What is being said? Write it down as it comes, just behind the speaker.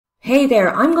Hey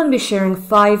there, I'm going to be sharing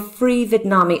 5 free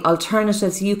Vidnami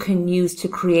alternatives you can use to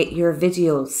create your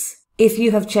videos. If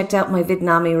you have checked out my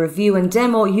Vidnami review and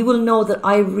demo, you will know that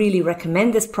I really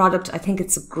recommend this product. I think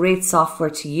it's a great software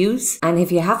to use. And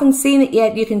if you haven't seen it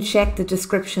yet, you can check the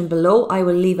description below. I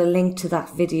will leave a link to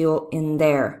that video in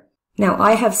there. Now,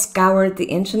 I have scoured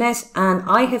the internet and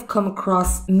I have come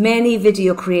across many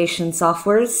video creation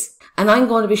softwares. And I'm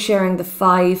going to be sharing the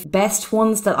 5 best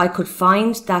ones that I could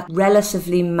find that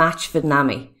relatively match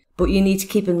Vidnami. But you need to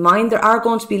keep in mind there are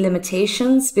going to be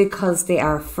limitations because they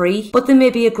are free, but they may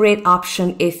be a great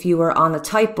option if you are on a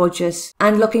tight budget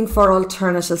and looking for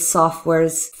alternative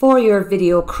softwares for your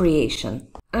video creation.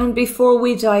 And before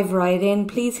we dive right in,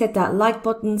 please hit that like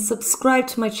button, subscribe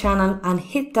to my channel and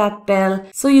hit that bell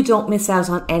so you don't miss out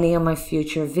on any of my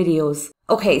future videos.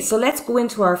 Okay, so let's go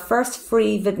into our first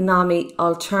free Vidnami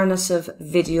alternative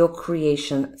video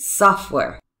creation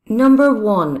software. Number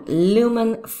 1,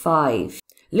 Lumen 5.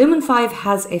 Lumen 5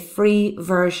 has a free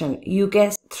version. You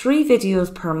get 3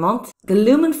 videos per month. The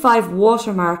Lumen 5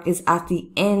 watermark is at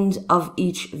the end of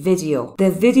each video.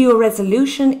 The video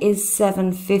resolution is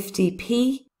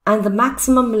 750p and the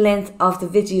maximum length of the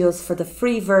videos for the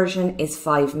free version is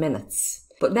 5 minutes.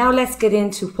 But now let's get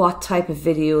into what type of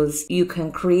videos you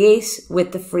can create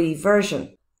with the free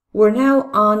version. We're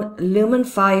now on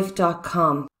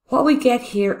lumen5.com. What we get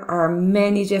here are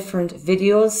many different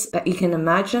videos that you can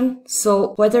imagine.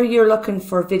 So whether you're looking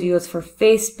for videos for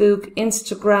Facebook,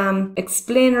 Instagram,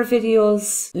 explainer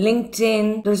videos,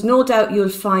 LinkedIn, there's no doubt you'll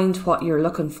find what you're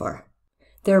looking for.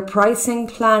 Their pricing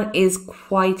plan is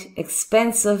quite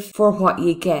expensive for what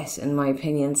you get, in my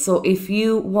opinion. So if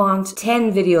you want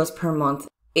 10 videos per month,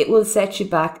 it will set you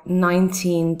back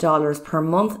 $19 per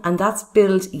month, and that's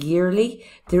billed yearly.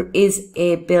 There is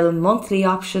a bill monthly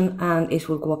option and it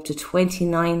will go up to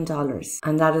 $29,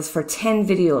 and that is for 10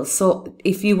 videos. So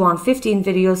if you want 15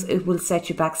 videos, it will set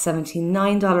you back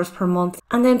 $79 per month,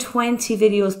 and then 20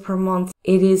 videos per month,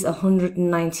 it is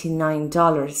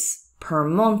 $199 per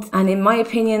month. And in my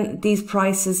opinion, these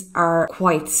prices are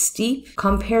quite steep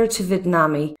compared to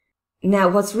Vidnami. Now,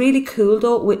 what's really cool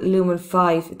though with Lumen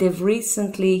 5, they've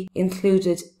recently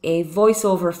included a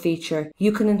voiceover feature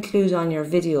you can include on your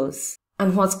videos.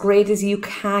 And what's great is you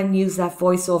can use that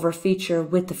voiceover feature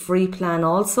with the free plan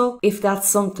also, if that's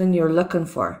something you're looking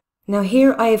for. Now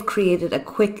here I have created a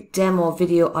quick demo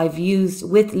video I've used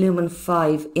with Lumen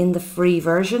 5 in the free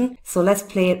version. So let's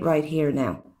play it right here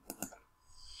now.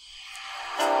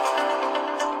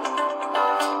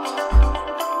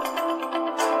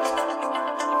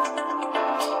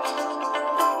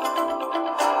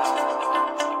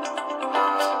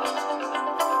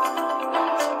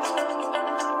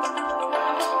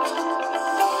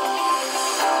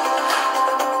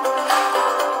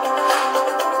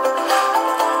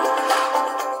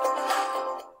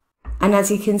 And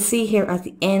as you can see here at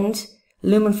the end,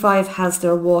 Lumen 5 has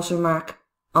their watermark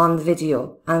on the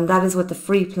video, and that is with the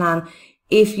free plan.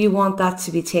 If you want that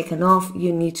to be taken off,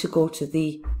 you need to go to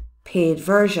the paid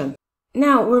version.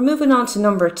 Now we're moving on to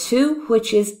number 2,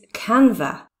 which is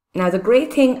Canva. Now the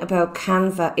great thing about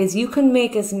Canva is you can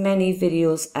make as many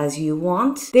videos as you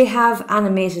want. They have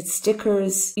animated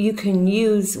stickers you can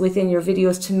use within your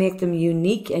videos to make them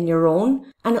unique and your own.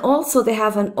 And also they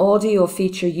have an audio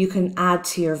feature you can add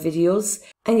to your videos.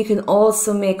 And you can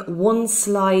also make one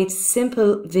slide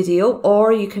simple video,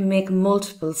 or you can make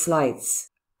multiple slides.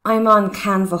 I'm on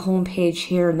Canva homepage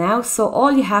here now, so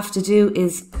all you have to do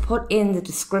is put in the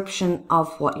description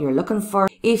of what you're looking for.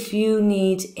 If you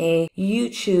need a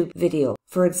YouTube video,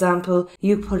 for example,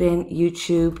 you put in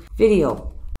YouTube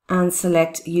video and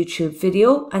select YouTube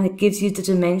video, and it gives you the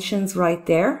dimensions right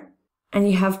there. And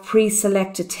you have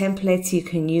pre-selected templates you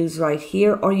can use right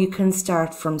here, or you can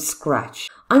start from scratch.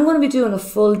 I'm going to be doing a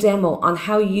full demo on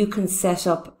how you can set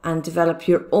up and develop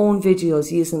your own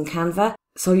videos using Canva.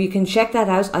 So you can check that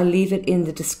out. I'll leave it in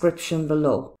the description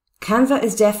below. Canva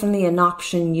is definitely an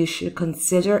option you should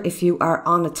consider if you are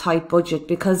on a tight budget,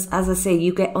 because as I say,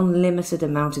 you get unlimited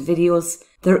amount of videos.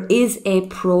 There is a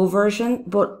pro version,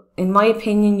 but in my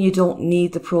opinion, you don't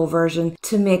need the pro version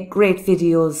to make great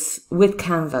videos with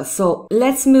Canva. So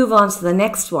let's move on to the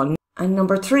next one. And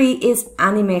number 3 is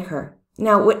Animaker.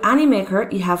 Now with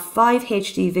Animaker, you have 5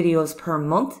 HD videos per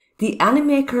month. The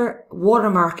Animaker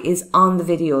watermark is on the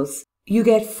videos. You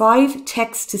get 5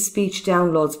 text-to-speech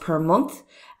downloads per month,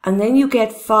 and then you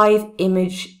get 5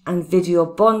 image and video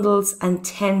bundles and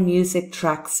 10 music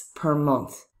tracks per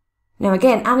month. Now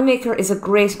again, Animaker is a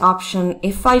great option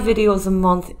if 5 videos a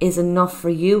month is enough for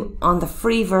you on the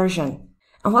free version.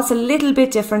 And what's a little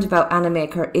bit different about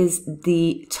Animaker is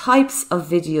the types of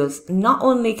videos. Not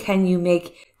only can you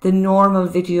make the normal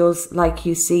videos like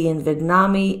you see in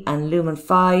Vidnami and Lumen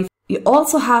 5. You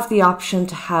also have the option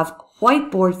to have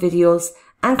whiteboard videos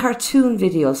and cartoon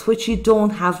videos, which you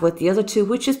don't have with the other two,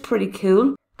 which is pretty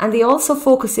cool. And they also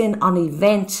focus in on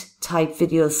event type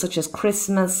videos such as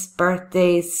Christmas,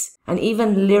 birthdays, and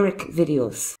even lyric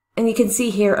videos. And you can see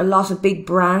here a lot of big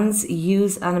brands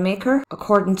use Animaker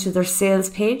according to their sales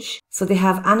page. So they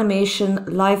have animation,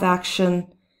 live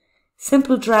action,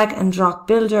 simple drag and drop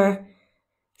builder,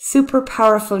 super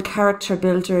powerful character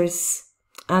builders,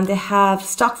 and they have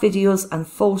stock videos and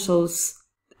photos,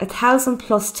 1,000+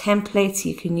 templates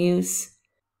you can use.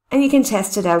 And you can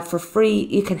test it out for free.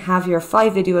 You can have your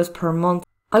 5 videos per month.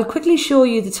 I'll quickly show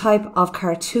you the type of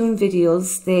cartoon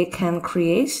videos they can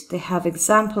create. They have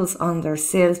examples on their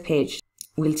sales page.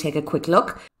 We'll take a quick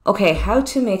look. Okay, how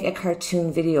to make a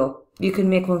cartoon video. You can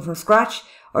make one from scratch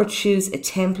or choose a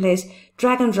template,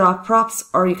 drag and drop props,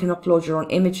 or you can upload your own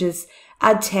images,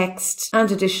 add text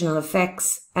and additional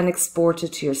effects, and export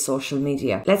it to your social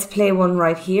media. Let's play one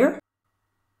right here.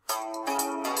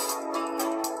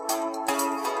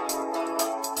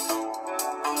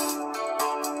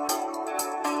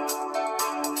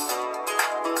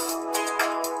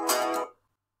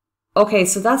 Okay,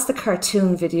 so that's the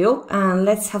cartoon video, and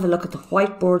let's have a look at the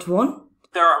whiteboard one.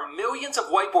 There are millions of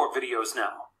whiteboard videos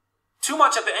now. Too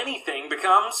much of anything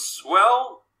becomes,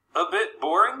 well, a bit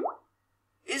boring.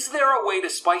 Is there a way to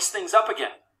spice things up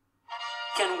again?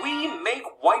 Can we make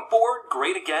whiteboard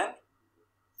great again?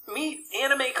 Meet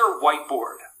Animaker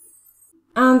Whiteboard.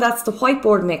 And that's the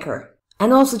whiteboard maker.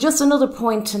 And also just another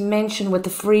point to mention, with the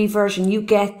free version, you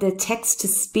get the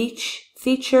text-to-speech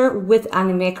feature with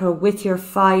Animaker with your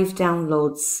 5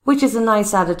 downloads, which is a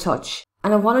nice added touch.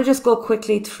 And I want to just go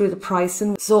quickly through the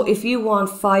pricing. So if you want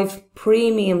 5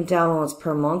 premium downloads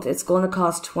per month, it's going to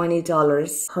cost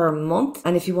 $20 per month.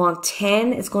 And if you want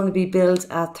 10, it's going to be billed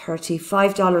at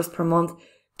 $35 per month.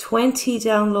 20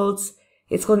 downloads,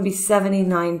 it's going to be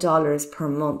 $79 per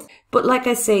month. But like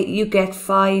I say, you get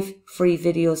 5 free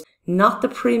videos. Not the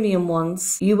premium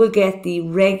ones. You will get the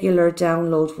regular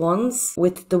download ones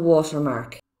with the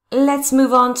watermark. Let's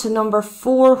move on to number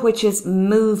 4, which is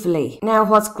Moovly. Now,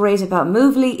 what's great about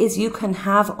Moovly is you can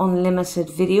have unlimited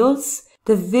videos.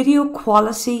 The video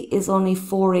quality is only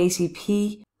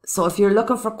 480p. So if you're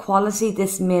looking for quality,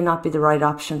 this may not be the right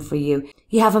option for you.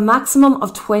 You have a maximum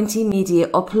of 20 media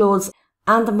uploads.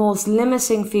 And the most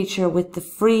limiting feature with the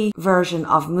free version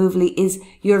of Moovly is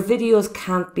your videos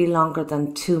can't be longer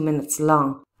than 2 minutes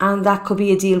long. And that could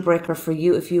be a deal breaker for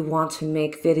you if you want to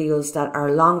make videos that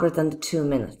are longer than the 2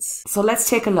 minutes. So let's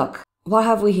take a look. What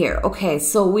have we here? Okay,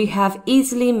 so we have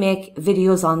easily make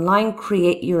videos online,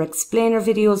 create your explainer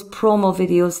videos, promo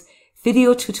videos,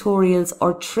 video tutorials,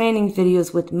 or training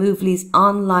videos with Moovly's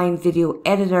online video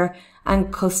editor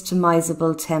and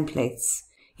customizable templates.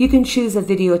 You can choose a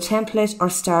video template or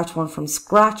start one from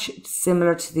scratch,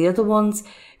 similar to the other ones.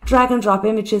 Drag and drop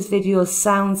images, videos,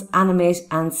 sounds, animate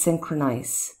and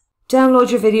synchronize. Download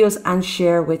your videos and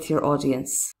share with your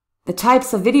audience. The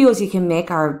types of videos you can make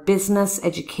are business,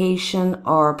 education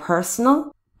or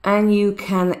personal. And you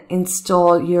can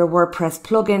install your WordPress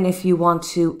plugin if you want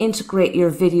to integrate your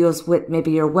videos with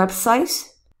maybe your website.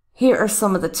 Here are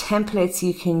some of the templates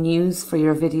you can use for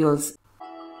your videos.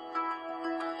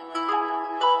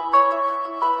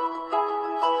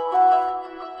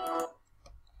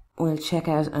 We'll check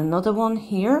out another one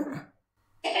here.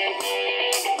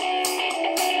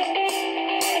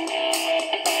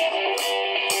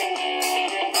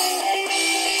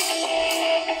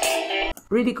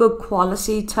 Really good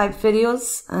quality type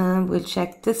videos, and we'll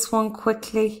check this one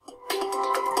quickly.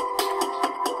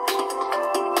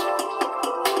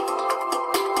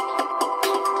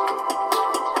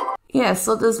 Yeah,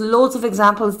 so there's loads of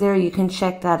examples there. You can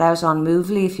check that out on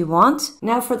Moovly if you want.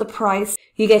 Now for the price,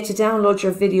 you get to download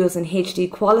your videos in HD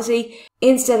quality.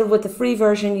 Instead of with the free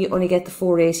version, you only get the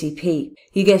 480p.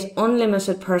 You get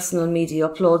unlimited personal media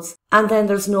uploads, and then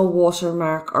there's no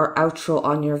watermark or outro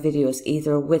on your videos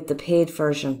either with the paid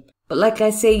version. But like I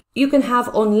say, you can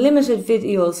have unlimited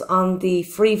videos on the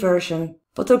free version,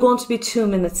 but they're going to be 2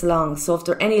 minutes long. So if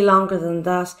they're any longer than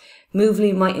that,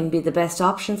 Moovly mightn't be the best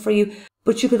option for you.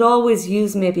 But you could always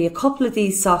use maybe a couple of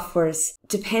these softwares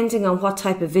depending on what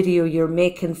type of video you're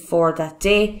making for that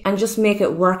day, and just make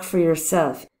it work for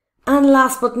yourself. And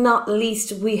last but not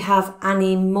least, we have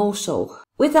Animoto.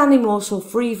 With Animoto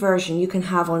free version, you can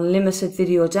have unlimited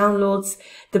video downloads.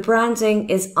 The branding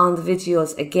is on the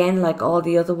videos again, like all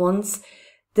the other ones.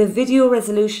 The video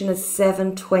resolution is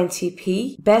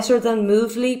 720p, better than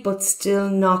Moovly, but still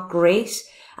not great.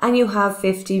 And you have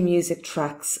 50 music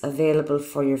tracks available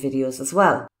for your videos as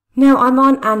well. Now I'm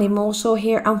on Animoto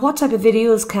here, and what type of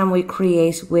videos can we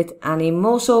create with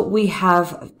Animoto? We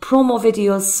have promo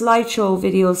videos, slideshow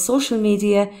videos, social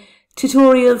media,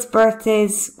 tutorials,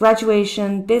 birthdays,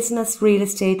 graduation, business, real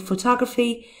estate,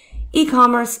 photography,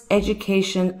 e-commerce,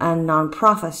 education and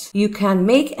non-profit. You can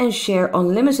make and share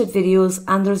unlimited videos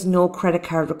and there's no credit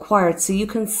card required. So you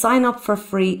can sign up for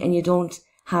free and you don't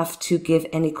have to give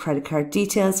any credit card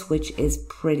details, which is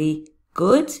pretty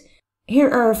good. Here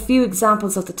are a few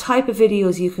examples of the type of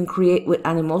videos you can create with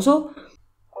Animoto.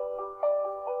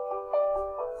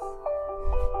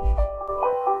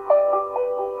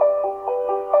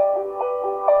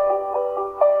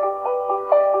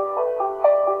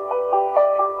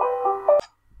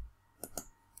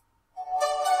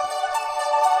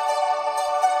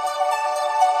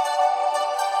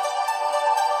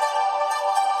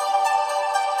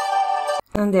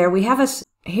 And there we have it.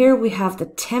 Here we have the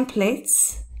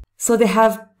templates. So they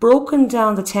have broken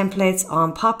down the templates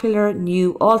on popular,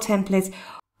 new, all templates,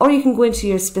 or you can go into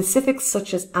your specifics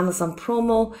such as Amazon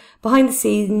promo, behind the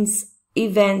scenes,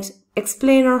 event,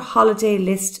 explainer, holiday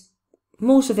list,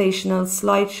 motivational,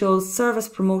 slideshows, service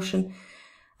promotion,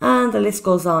 and the list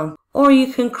goes on. Or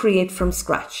you can create from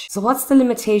scratch. So what's the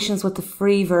limitations with the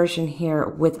free version here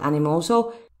with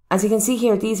Animoto? As you can see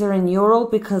here, these are in euro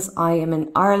because I am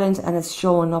in Ireland and it's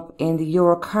showing up in the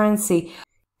euro currency.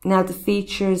 Now the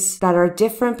features that are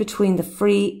different between the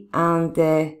free and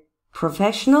the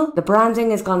professional, the branding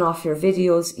has gone off your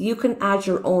videos. You can add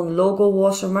your own logo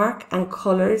watermark and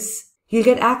colors. You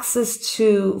get access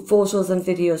to photos and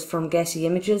videos from Getty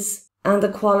Images. And the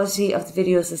quality of the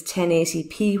videos is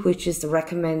 1080p, which is the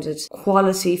recommended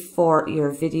quality for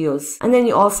your videos. And then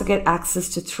you also get access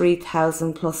to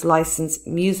 3,000 plus licensed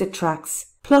music tracks,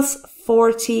 plus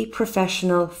 40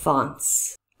 professional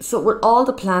fonts. So with all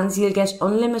the plans, you'll get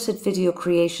unlimited video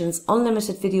creations,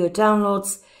 unlimited video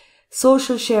downloads,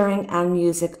 social sharing and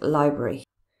music library.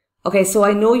 Okay, so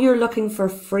I know you're looking for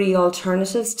free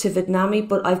alternatives to Vidnami,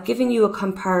 but I've given you a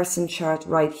comparison chart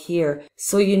right here.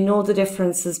 So you know the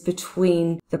differences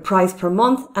between the price per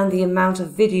month and the amount of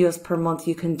videos per month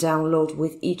you can download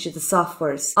with each of the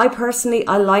softwares.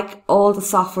 I like all the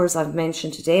softwares I've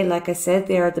mentioned today. Like I said,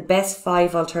 they are the best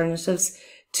 5 alternatives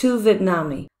to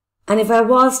Vidnami. And if I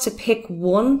was to pick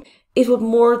one, it would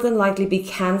more than likely be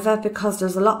Canva because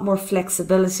there's a lot more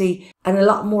flexibility and a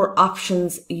lot more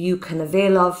options you can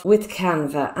avail of with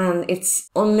Canva, and it's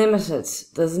unlimited.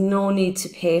 There's no need to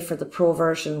pay for the pro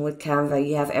version with Canva.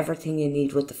 You have everything you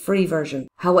need with the free version.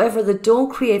 However, they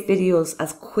don't create videos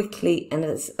as quickly and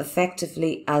as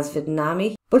effectively as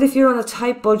Vidnami. But if you're on a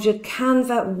tight budget,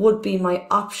 Canva would be my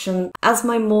option as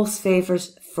my most favorite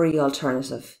free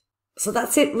alternative. So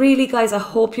that's it really, guys. I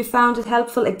hope you found it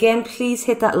helpful. Again, please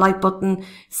hit that like button,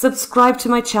 subscribe to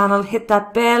my channel, hit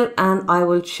that bell, and I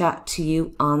will chat to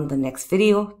you on the next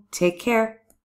video. Take care.